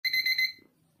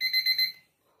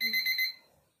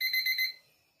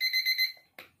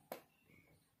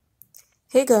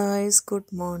Hey guys, good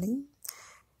morning.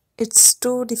 It's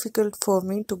too difficult for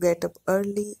me to get up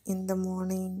early in the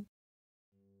morning.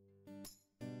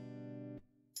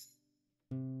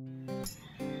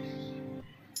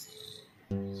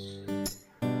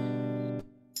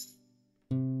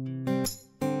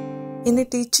 In a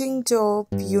teaching job,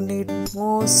 you need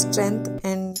more strength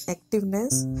and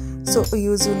activeness. So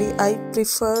usually I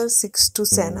prefer 6 to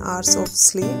 7 hours of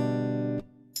sleep.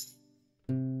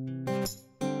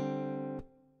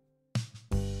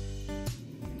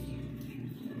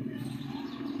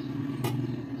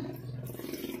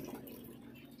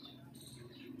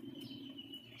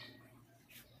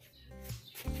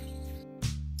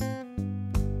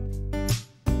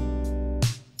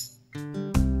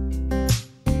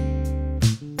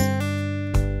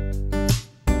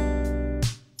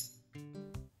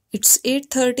 It's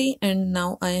 8:30 and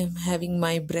now I am having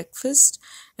my breakfast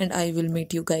and I will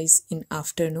meet you guys in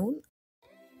afternoon.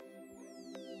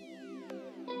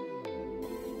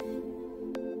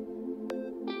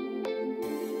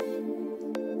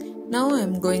 Now I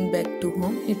am going back to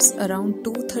home. It's around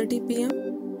 2:30 p.m.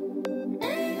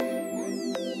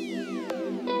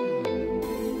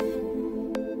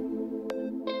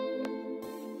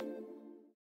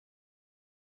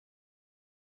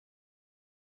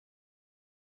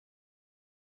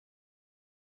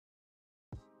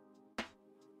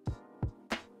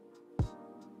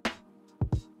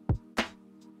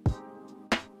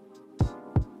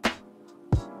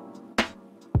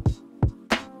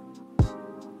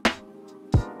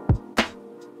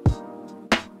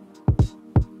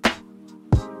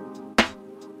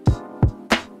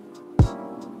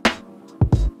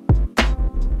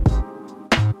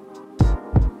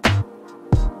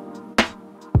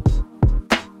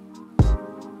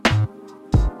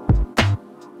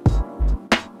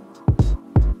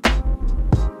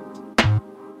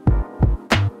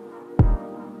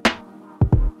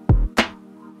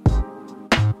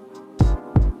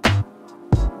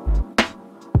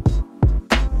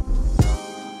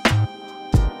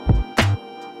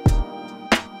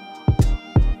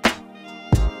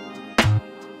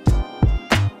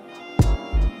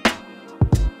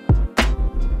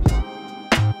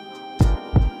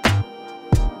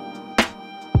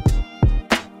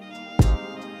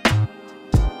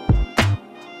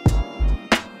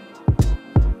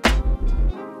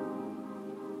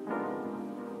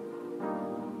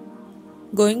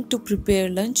 Going to prepare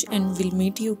lunch and will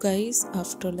meet you guys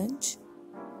after lunch.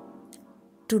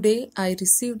 Today I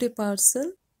received a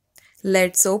parcel.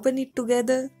 Let's open it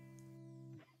together.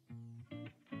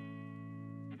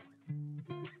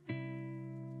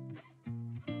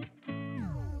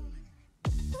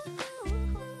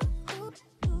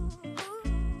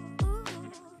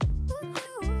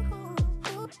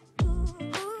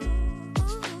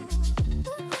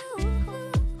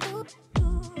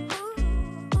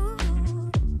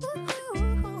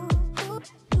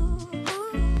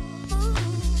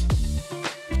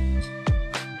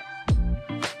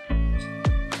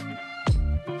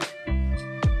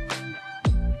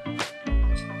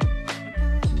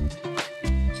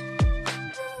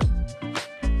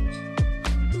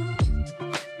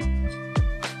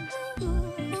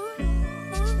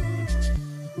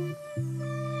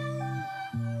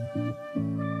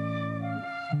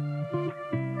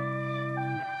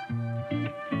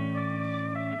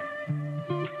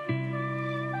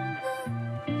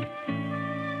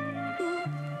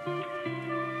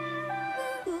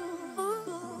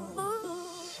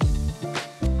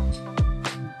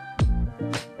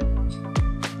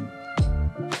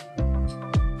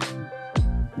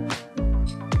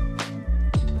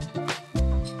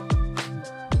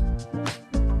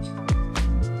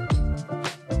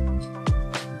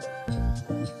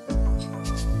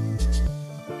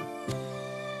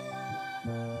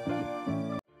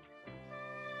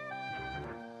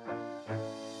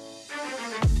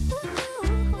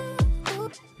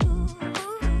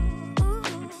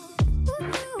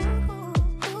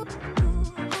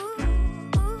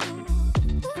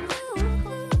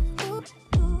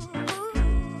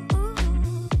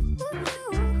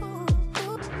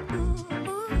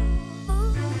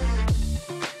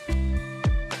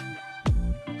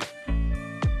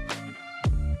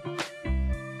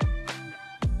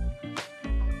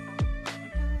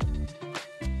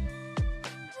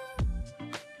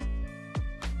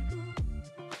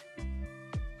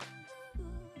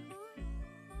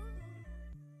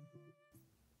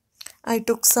 I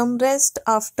took some rest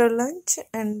after lunch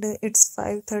and it's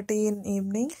 5:30 in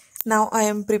evening. Now I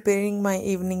am preparing my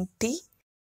evening tea.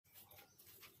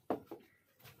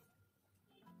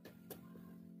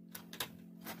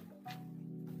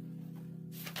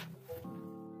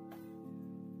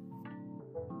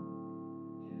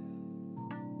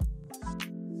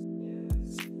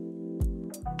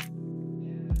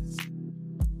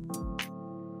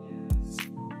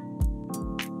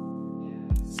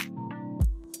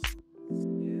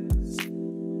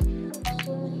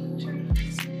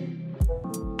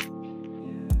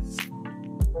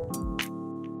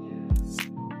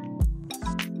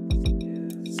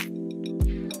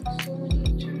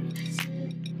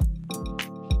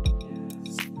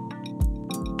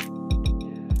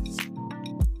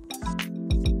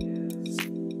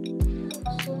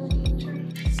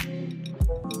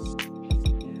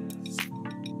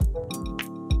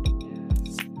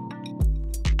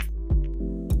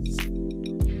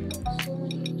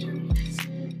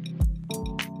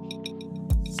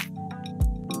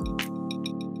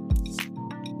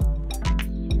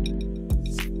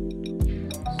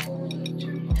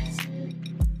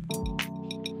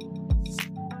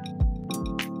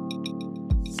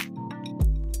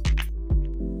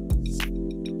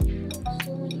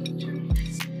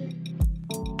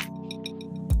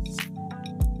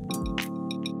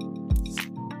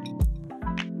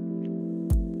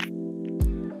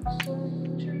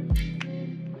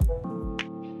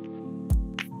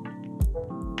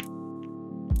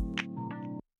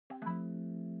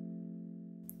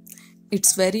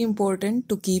 It's very important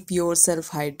to keep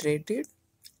yourself hydrated.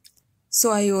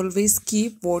 So I always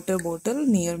keep water bottle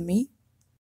near me.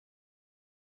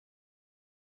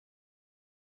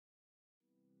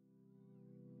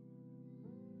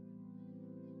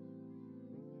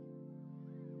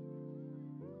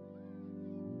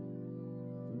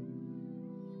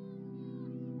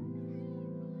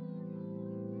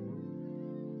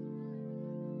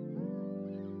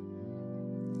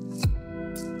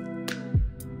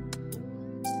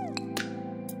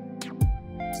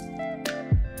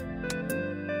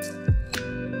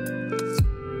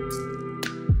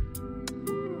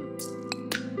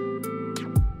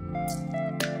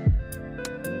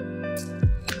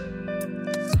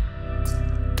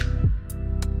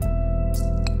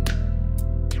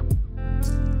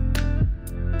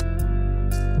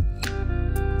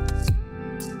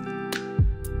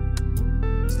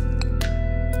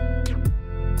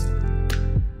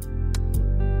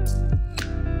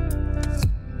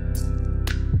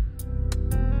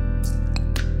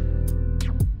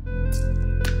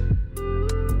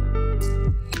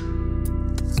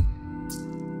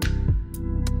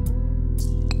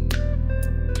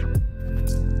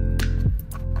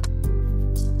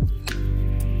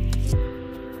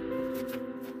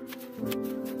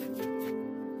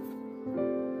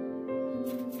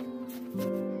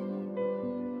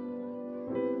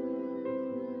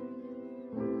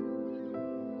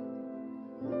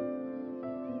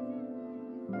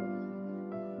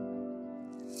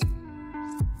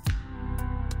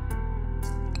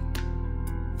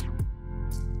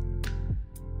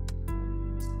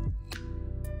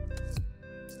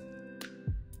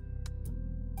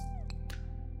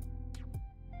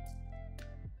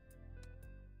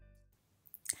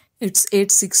 It's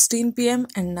 8:16 p.m.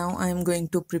 and now I am going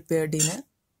to prepare dinner.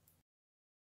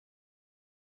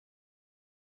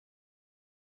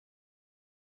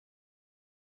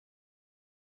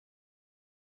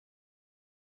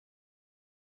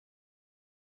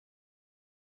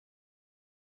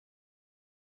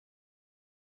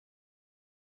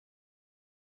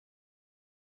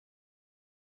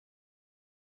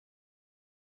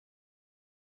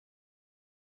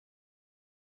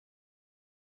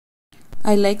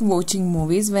 I like watching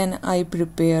movies when I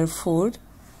prepare food.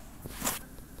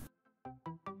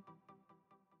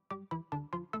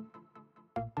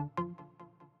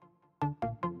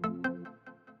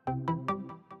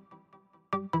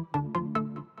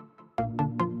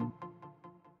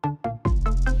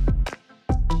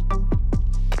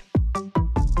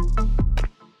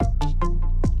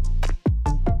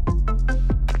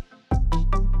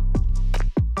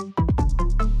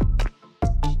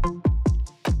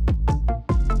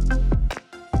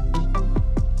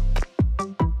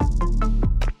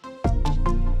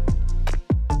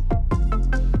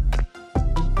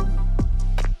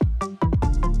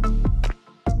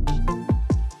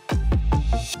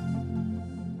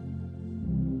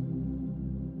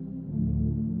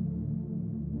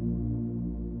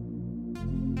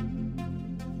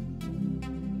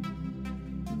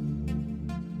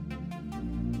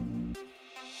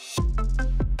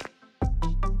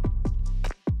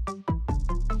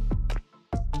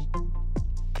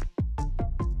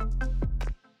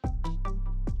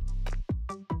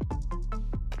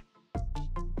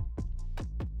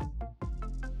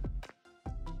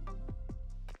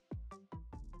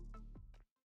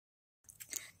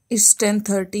 It's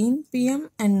 10:13 p.m.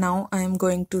 and now I am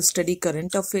going to study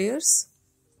current affairs.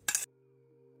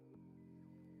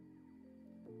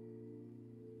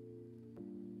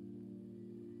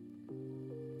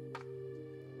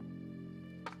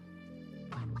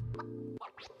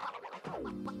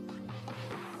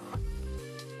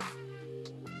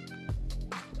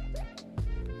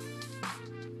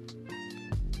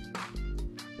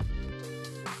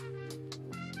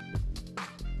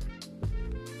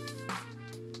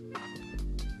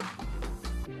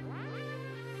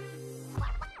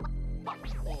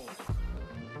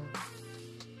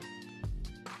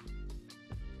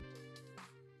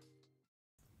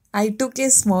 I took a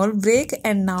small break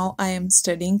and now I am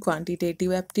studying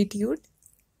quantitative aptitude.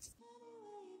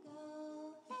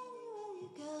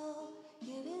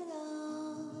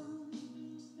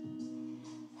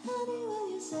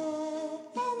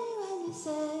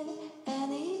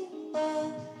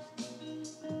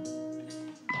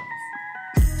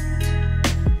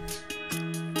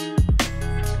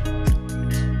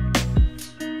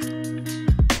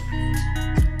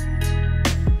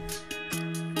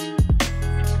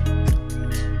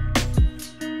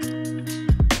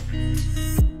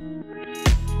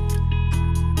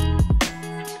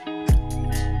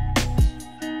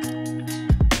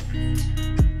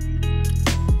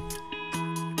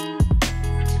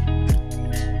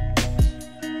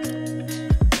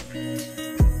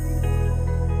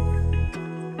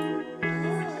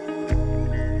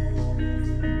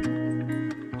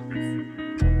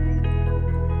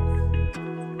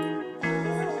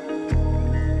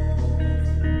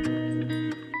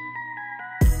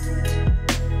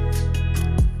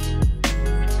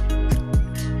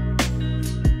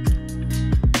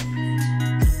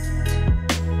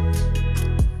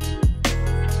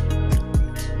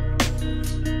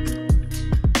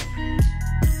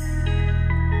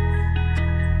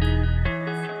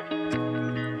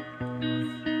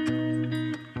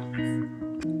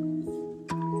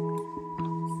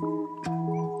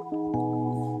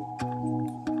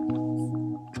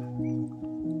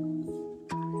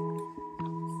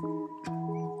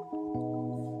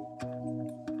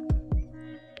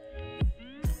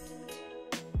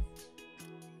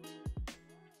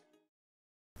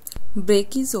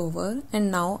 Break is over and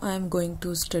now I am going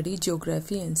to study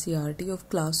Geography NCERT of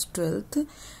class 12th.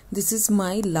 This is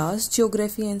my last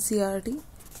Geography NCERT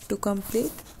to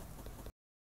complete.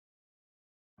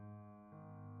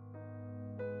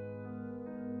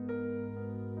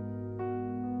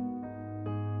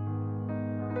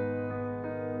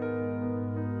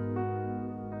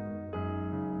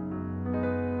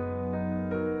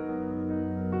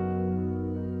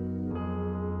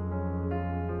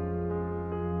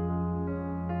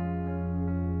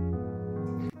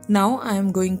 Now I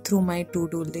am going through my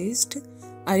to-do list.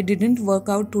 I didn't work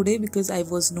out today because I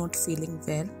was not feeling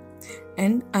well,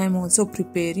 and I am also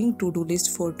preparing to-do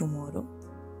list for tomorrow.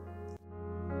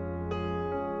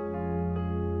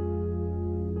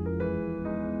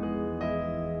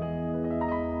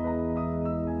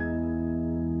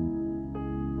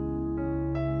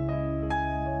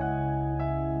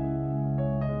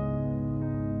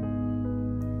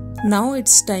 Now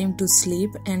it's time to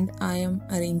sleep and I am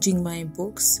arranging my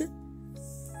books.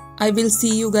 I will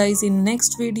see you guys in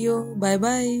next video. Bye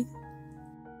bye.